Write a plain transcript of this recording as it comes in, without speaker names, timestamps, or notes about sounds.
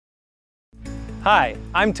Hi,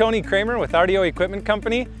 I'm Tony Kramer with RDO Equipment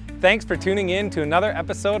Company. Thanks for tuning in to another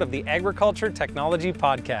episode of the Agriculture Technology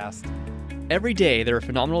Podcast. Every day, there are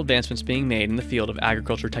phenomenal advancements being made in the field of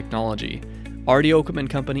agriculture technology. RDO Equipment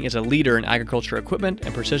Company is a leader in agriculture equipment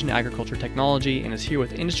and precision agriculture technology and is here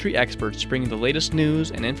with industry experts bringing the latest news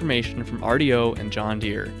and information from RDO and John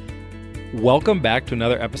Deere. Welcome back to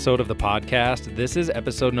another episode of the podcast. This is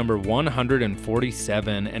episode number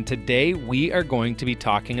 147, and today we are going to be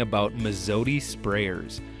talking about Mazzoti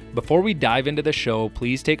sprayers. Before we dive into the show,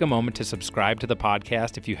 please take a moment to subscribe to the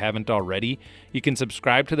podcast if you haven't already. You can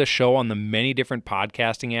subscribe to the show on the many different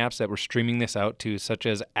podcasting apps that we're streaming this out to, such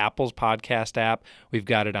as Apple's podcast app. We've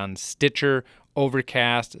got it on Stitcher,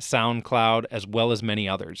 Overcast, SoundCloud, as well as many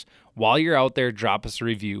others. While you're out there, drop us a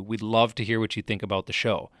review. We'd love to hear what you think about the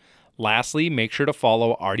show. Lastly, make sure to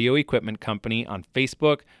follow RDO Equipment Company on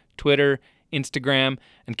Facebook, Twitter, Instagram,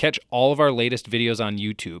 and catch all of our latest videos on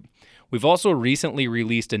YouTube. We've also recently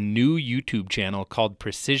released a new YouTube channel called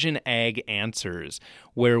Precision Ag Answers,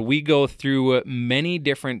 where we go through many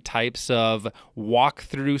different types of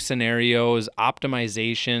walkthrough scenarios,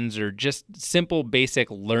 optimizations, or just simple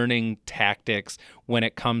basic learning tactics when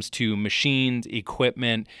it comes to machines,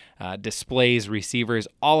 equipment, displays, receivers,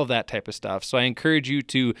 all of that type of stuff. So I encourage you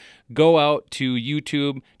to go out to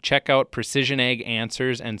YouTube, check out Precision Ag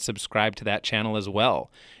Answers, and subscribe to that channel as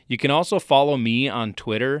well. You can also follow me on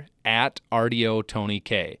Twitter at RDO Tony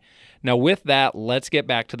K. Now with that, let's get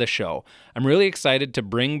back to the show. I'm really excited to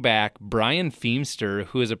bring back Brian Feemster,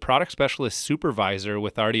 who is a product specialist supervisor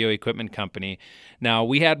with RDO Equipment Company. Now,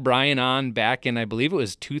 we had Brian on back in, I believe it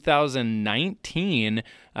was 2019,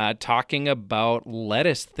 talking about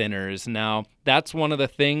lettuce thinners. Now, that's one of the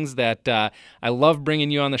things that I love bringing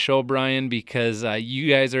you on the show, Brian, because you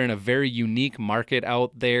guys are in a very unique market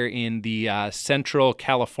out there in the Central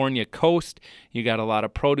California coast. You got a lot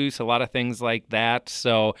of produce, a lot of things like that.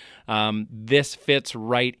 So this fits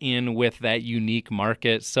right in with that unique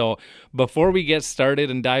market. So before we get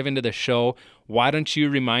started and dive into the show, why don't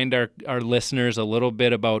you remind our listeners a little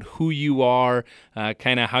bit about who you are,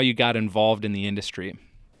 kind of how you got involved in the industry?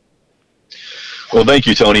 Well, thank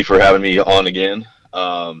you, Tony, for having me on again.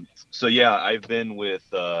 I've been with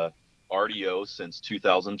RDO since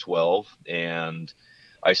 2012, and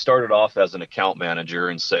I started off as an account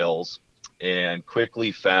manager in sales and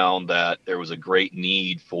quickly found that there was a great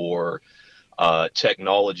need for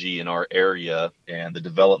technology in our area and the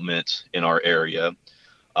development in our area,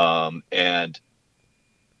 and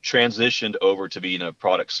transitioned over to being a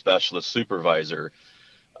product specialist supervisor.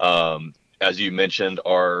 As you mentioned,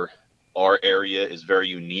 our area is very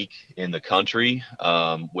unique in the country,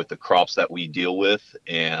 with the crops that we deal with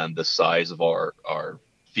and the size of our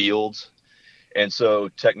fields. And so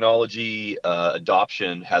technology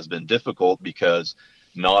adoption has been difficult because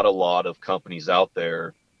not a lot of companies out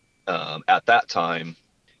there at that time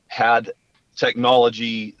had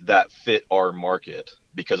technology that fit our market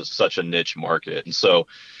because it's such a niche market. And so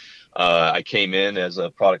I came in as a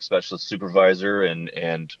product specialist supervisor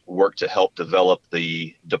and worked to help develop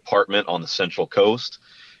the department on the Central Coast.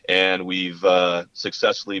 And we've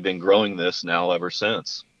successfully been growing this now ever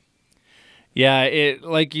since. Yeah,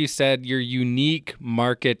 like you said, your unique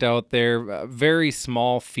market out there, very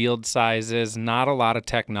small field sizes, not a lot of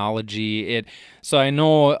technology. So I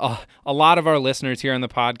know a lot of our listeners here on the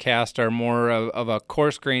podcast are more of a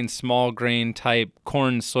coarse grain, small grain type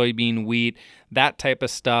corn, soybean, wheat, that type of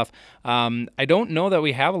stuff. I don't know that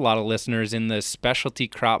we have a lot of listeners in the specialty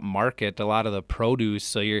crop market, a lot of the produce.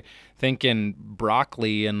 So you're thinking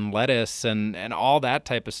broccoli and lettuce and all that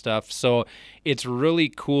type of stuff. So it's really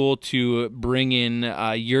cool to bring in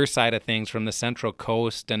your side of things from the Central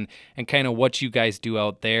Coast and kind of what you guys do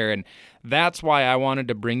out there. And that's why I wanted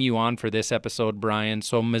to bring you on for this episode, Brian.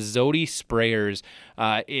 So Mazzoti sprayers,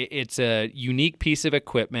 it's a unique piece of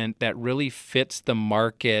equipment that really fits the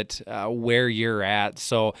market where you're at.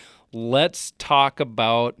 So let's talk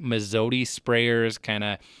about Mazzoti sprayers, kind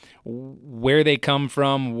of where they come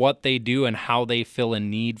from, what they do, and how they fill a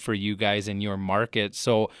need for you guys in your market.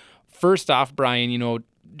 So first off, Brian,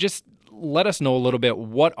 just let us know a little bit,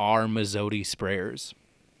 what are Mazzoti sprayers?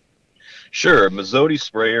 Sure. Mazzoti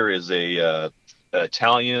sprayer is a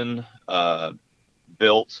Italian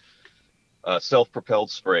built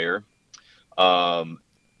self-propelled sprayer.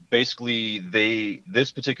 Basically,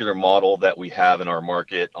 this particular model that we have in our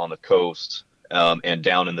market on the coast and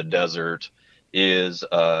down in the desert is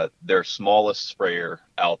their smallest sprayer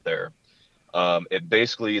out there.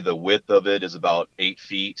 The width of it is about 8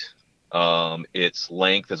 feet. Its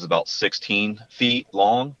length is about 16 feet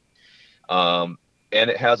long. And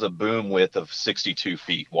it has a boom width of 62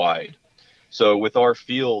 feet wide. So with our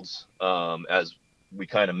fields, as we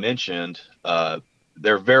kind of mentioned,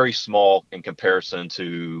 they're very small in comparison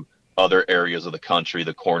to other areas of the country,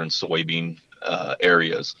 the corn and soybean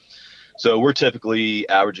areas. So we're typically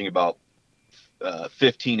averaging about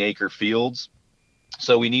 15-acre fields.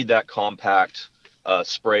 So we need that compact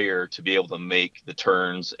sprayer to be able to make the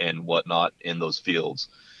turns and whatnot in those fields.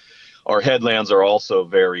 Our headlands are also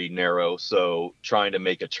very narrow, so trying to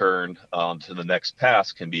make a turn to the next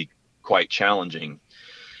pass can be quite challenging.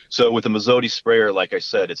 So with the Mazzotti sprayer, like I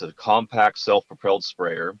said, it's a compact self-propelled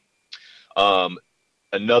sprayer.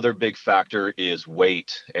 Another big factor is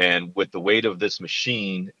weight, and with the weight of this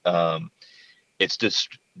machine, it's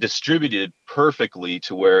distributed perfectly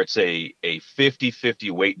to where it's a 50-50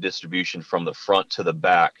 weight distribution from the front to the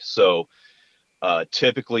back. So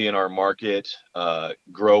typically in our market,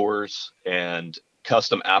 growers and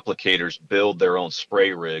custom applicators build their own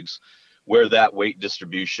spray rigs where that weight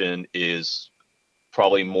distribution is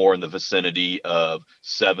probably more in the vicinity of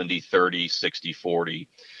 70-30, 60-40.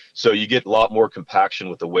 So you get a lot more compaction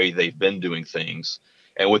with the way they've been doing things.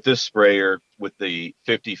 And with this sprayer, with the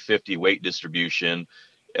 50-50 weight distribution,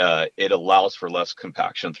 it allows for less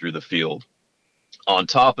compaction through the field. On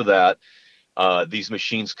top of that, these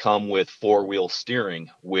machines come with four-wheel steering,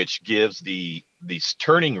 which gives the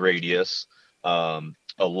turning radius a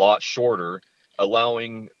lot shorter,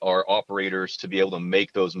 allowing our operators to be able to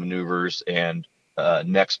make those maneuvers and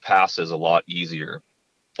next passes a lot easier.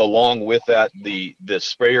 Along with that, the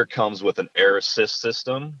sprayer comes with an air assist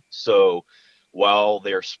system. So while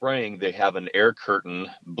they're spraying, they have an air curtain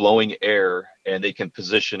blowing air, and they can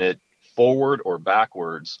position it forward or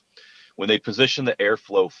backwards. When they position the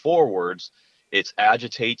airflow forwards, it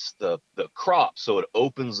agitates the crop, so it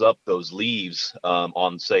opens up those leaves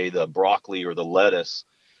on, say, the broccoli or the lettuce,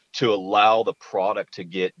 to allow the product to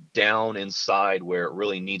get down inside where it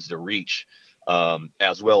really needs to reach,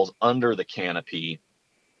 as well as under the canopy,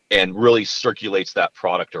 and really circulates that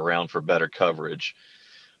product around for better coverage.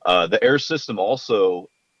 The air system also,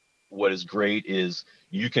 what is great is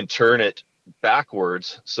you can turn it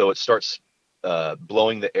backwards, so it starts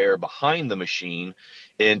blowing the air behind the machine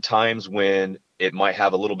in times when it might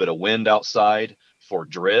have a little bit of wind outside for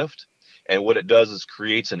drift. And what it does is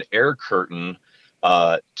creates an air curtain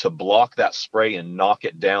to block that spray and knock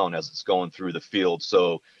it down as it's going through the field.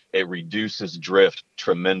 So it reduces drift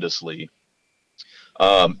tremendously.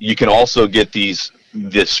 You can also get the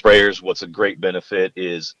sprayers. What's a great benefit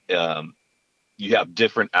is you have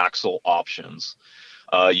different axle options.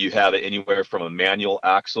 You have it anywhere from a manual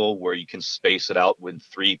axle where you can space it out with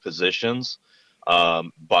 3 positions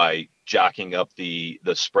by jacking up the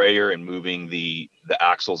sprayer and moving the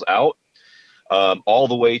axles out, all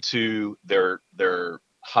the way to their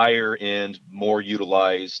higher end, more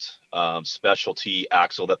utilized specialty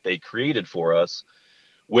axle that they created for us,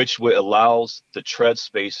 which allows the tread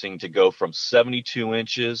spacing to go from 72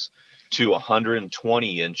 inches to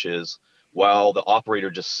 120 inches, while the operator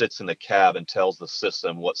just sits in the cab and tells the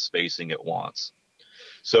system what spacing it wants.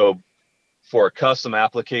 So for a custom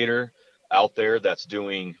applicator out there that's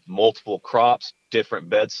doing multiple crops, different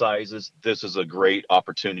bed sizes, this is a great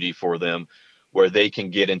opportunity for them, where they can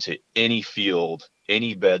get into any field,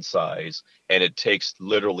 any bed size, and it takes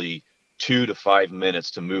literally 2 to 5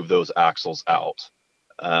 minutes to move those axles out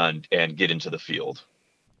and get into the field.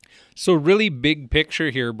 So really big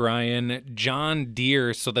picture here, Brian. John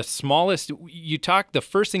Deere, so the first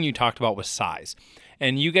thing you talked about was size.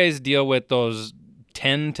 And you guys deal with those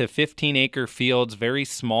 10 to 15 acre fields, very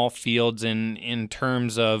small fields in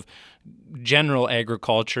terms of general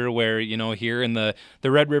agriculture, where, here in the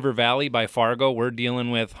Red River Valley by Fargo, we're dealing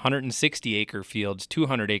with 160 acre fields,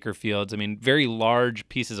 200 acre fields. I mean, very large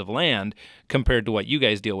pieces of land compared to what you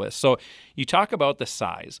guys deal with. So you talk about the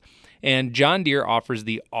size. And John Deere offers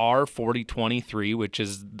the R4023, which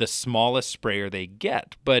is the smallest sprayer they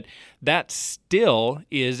get. But that still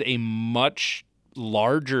is a much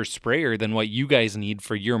larger sprayer than what you guys need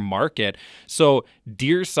for your market. So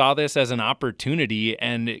Deere saw this as an opportunity,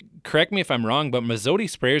 and correct me if I'm wrong, but Mazzotti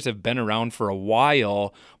sprayers have been around for a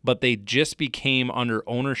while, but they just became under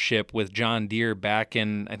ownership with John Deere back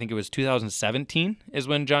in, I think it was 2017 is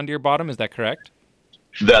when John Deere bought them. Is that correct?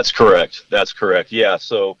 That's correct. Yeah.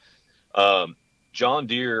 So John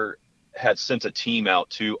Deere had sent a team out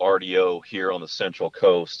to RDO here on the Central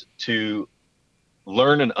Coast to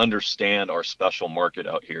learn and understand our special market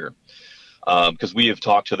out here, because we have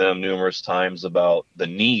talked to them numerous times about the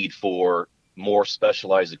need for more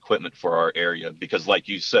specialized equipment for our area, because like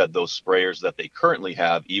you said, those sprayers that they currently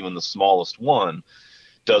have, even the smallest one,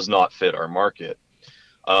 does not fit our market.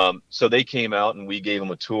 So they came out and we gave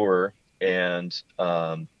them a tour, and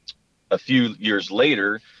a few years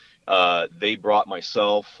later, they brought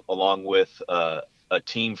myself along with a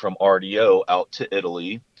team from RDO out to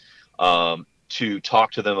Italy to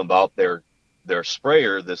talk to them about their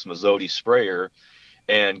sprayer, this Mazzotti sprayer,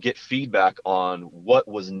 and get feedback on what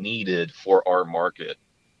was needed for our market.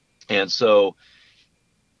 And so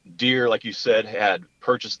Deere, like you said, had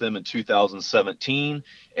purchased them in 2017,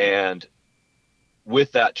 and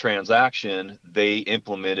with that transaction, they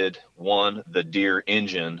implemented the Deere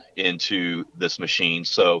engine into this machine.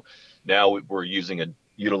 So now we're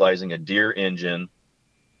utilizing a Deere engine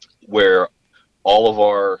where all of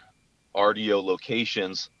our RDO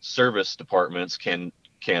locations service departments can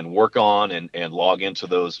work on and log into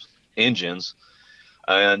those engines.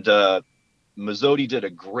 And Mazzotti did a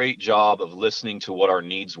great job of listening to what our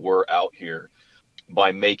needs were out here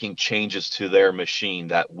by making changes to their machine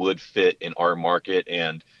that would fit in our market.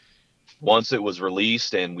 And once it was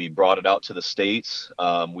released and we brought it out to the States,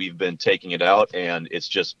 we've been taking it out, and it's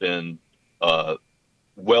just been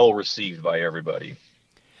well received by everybody.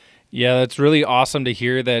 Yeah, that's really awesome to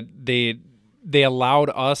hear that they allowed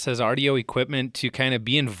us as RDO Equipment to kind of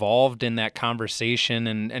be involved in that conversation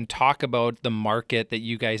and talk about the market that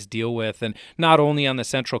you guys deal with, and not only on the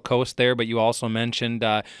Central Coast there, but you also mentioned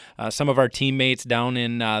some of our teammates down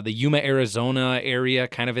in the Yuma, Arizona area,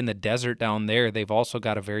 kind of in the desert down there. They've also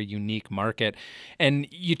got a very unique market. And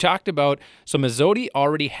you talked about, so Mazzotti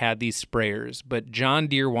already had these sprayers, but John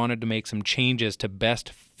Deere wanted to make some changes to best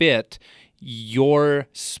fit your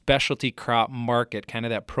specialty crop market, kind of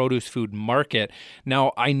that produce food market.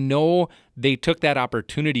 Now, I know they took that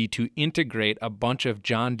opportunity to integrate a bunch of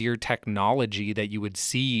John Deere technology that you would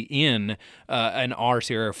see in an R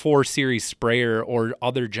series or 4 series sprayer or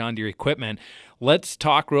other John Deere equipment. Let's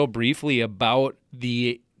talk real briefly about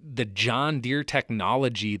the John Deere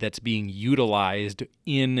technology that's being utilized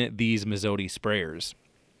in these Mazzotti sprayers.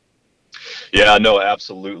 Yeah, no,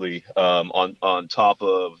 absolutely. On top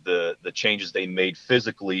of the changes they made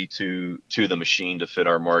physically to the machine to fit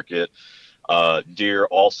our market, Deere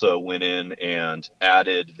also went in and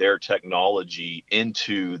added their technology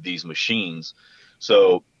into these machines.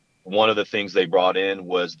 So one of the things they brought in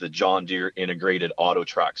was the John Deere integrated auto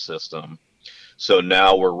track system. So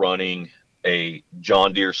now we're running a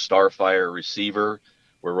John Deere Starfire receiver.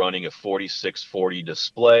 We're running a 4640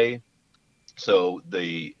 display. So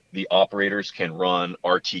the operators can run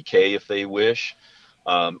RTK if they wish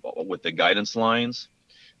with the guidance lines.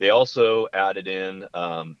 They also added in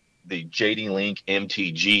the JD Link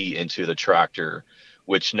MTG into the tractor,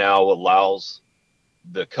 which now allows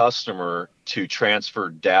the customer to transfer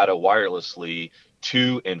data wirelessly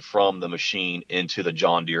to and from the machine into the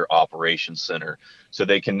John Deere Operations Center. So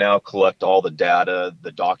they can now collect all the data,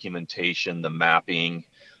 the documentation, the mapping,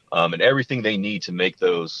 and everything they need to make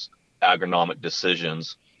those agronomic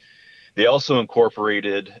decisions. They also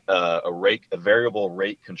incorporated a variable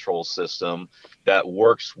rate control system that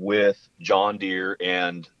works with John Deere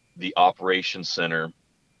and the Operations Center.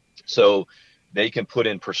 So they can put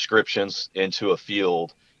in prescriptions into a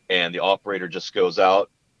field, and the operator just goes out,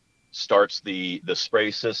 starts the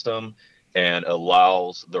spray system, and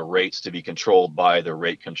allows the rates to be controlled by the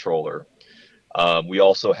rate controller. We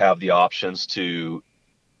also have the options to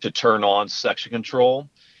turn on section control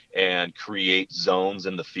and create zones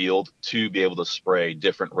in the field to be able to spray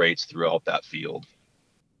different rates throughout that field.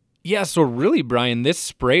 Yeah, so really, Brian, this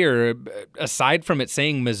sprayer, aside from it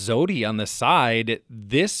saying Mazzotti on the side,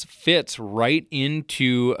 this fits right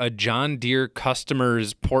into a John Deere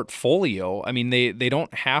customer's portfolio. I mean, they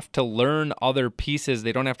don't have to learn other pieces.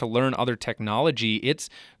 They don't have to learn other technology. It's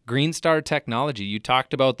GreenStar technology. You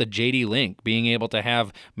talked about the JD Link, being able to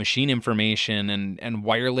have machine information and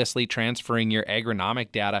wirelessly transferring your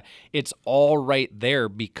agronomic data. It's all right there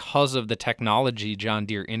because of the technology John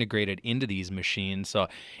Deere integrated into these machines. So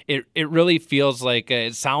it really feels like,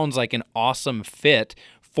 it sounds like an awesome fit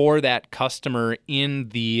for that customer in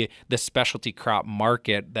the specialty crop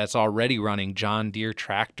market that's already running John Deere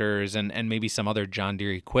tractors and maybe some other John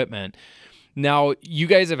Deere equipment. Now, you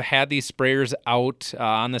guys have had these sprayers out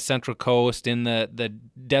on the Central Coast, in the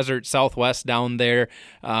desert Southwest down there.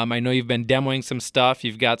 I know you've been demoing some stuff.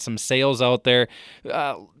 You've got some sales out there.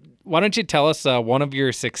 Why don't you tell us one of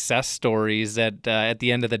your success stories that at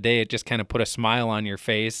the end of the day, it just kind of put a smile on your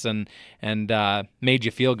face and made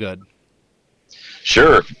you feel good?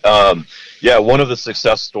 Sure. Yeah, one of the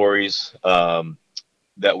success stories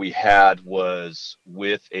that we had was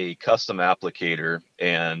with a custom applicator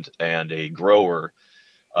and a grower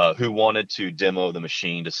who wanted to demo the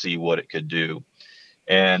machine to see what it could do.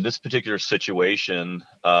 And this particular situation,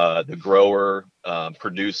 the grower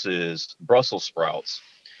produces Brussels sprouts,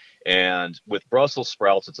 And with Brussels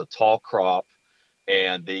sprouts, it's a tall crop,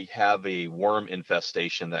 and they have a worm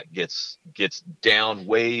infestation that gets down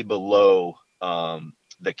way below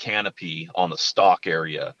the canopy on the stalk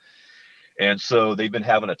area. And so they've been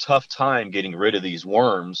having a tough time getting rid of these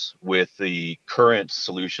worms with the current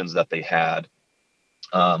solutions that they had,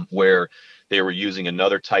 where they were using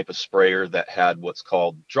another type of sprayer that had what's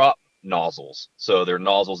called drop nozzles. So they're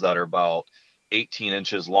nozzles that are about 18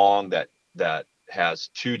 inches long that has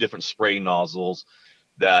two different spray nozzles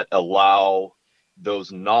that allow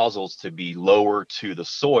those nozzles to be lower to the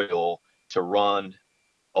soil to run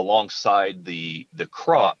alongside the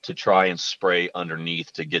crop to try and spray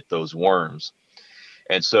underneath to get those worms.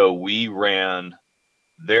 And so we ran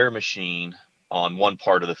their machine on one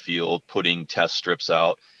part of the field, putting test strips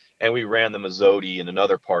out, and we ran the Mazzotti in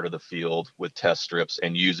another part of the field with test strips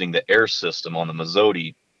and using the air system on the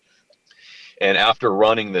Mazzotti. And after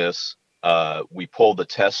running this, we pulled the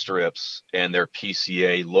test strips, and their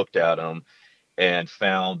PCA looked at them and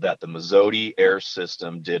found that the Mazzotti air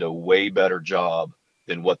system did a way better job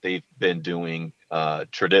than what they've been doing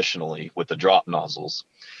traditionally with the drop nozzles.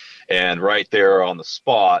 And right there on the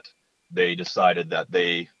spot, they decided that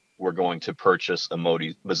they were going to purchase a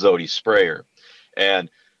Mazzotti sprayer. And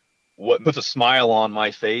what puts a smile on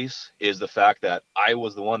my face is the fact that I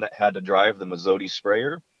was the one that had to drive the Mazzotti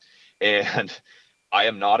sprayer, and I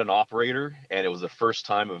am not an operator, and it was the first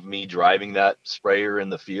time of me driving that sprayer in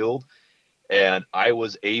the field, and I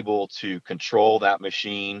was able to control that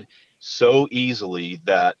machine so easily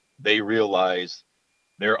that they realized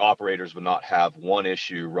their operators would not have one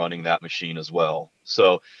issue running that machine as well.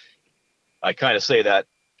 So I kind of say that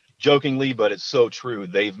jokingly, but it's so true.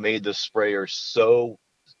 They've made the sprayer so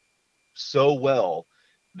well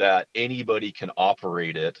that anybody can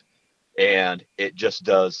operate it, and it just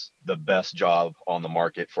does the best job on the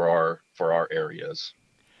market for our areas.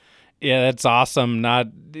 Yeah, that's awesome. Not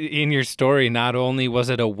in your story, not only was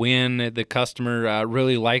it a win, the customer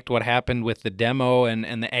really liked what happened with the demo and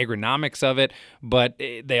the agronomics of it, but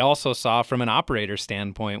they also saw from an operator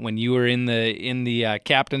standpoint, when you were in the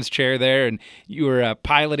captain's chair there and you were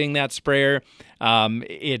piloting that sprayer,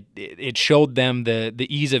 it showed them the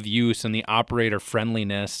ease of use and the operator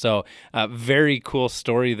friendliness. So very cool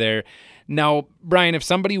story there. Now, Brian, if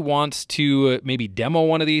somebody wants to maybe demo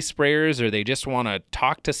one of these sprayers, or they just want to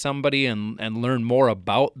talk to somebody and learn more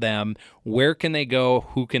about them, where can they go?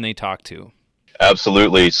 Who can they talk to?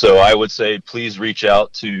 Absolutely. So I would say please reach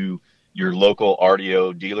out to your local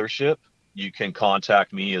RDO dealership. You can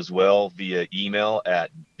contact me as well via email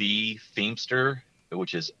at bfeemster,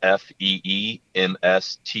 which is FEEMSTER,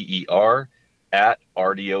 at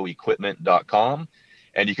rdoequipment.com.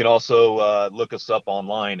 And you can also look us up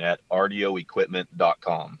online at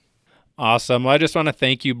rdoequipment.com. Awesome. Well, I just want to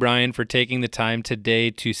thank you, Brian, for taking the time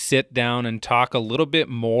today to sit down and talk a little bit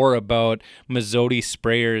more about Mazzotti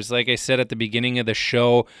sprayers. Like I said at the beginning of the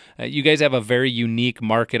show, you guys have a very unique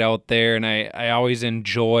market out there, and I always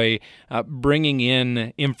enjoy bringing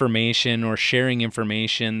in information or sharing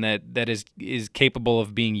information that is capable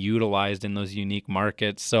of being utilized in those unique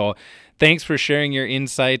markets. So thanks for sharing your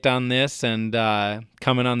insight on this and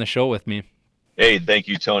coming on the show with me. Hey, thank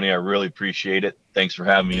you, Tony. I really appreciate it. Thanks for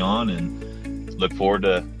having me on, and look forward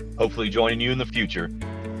to hopefully joining you in the future.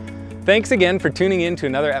 Thanks again for tuning in to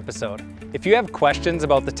another episode. If you have questions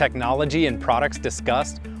about the technology and products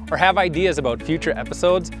discussed, or have ideas about future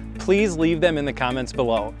episodes, please leave them in the comments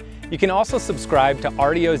below. You can also subscribe to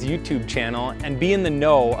RDO's YouTube channel and be in the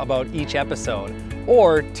know about each episode,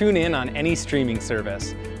 or tune in on any streaming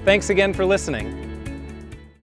service. Thanks again for listening.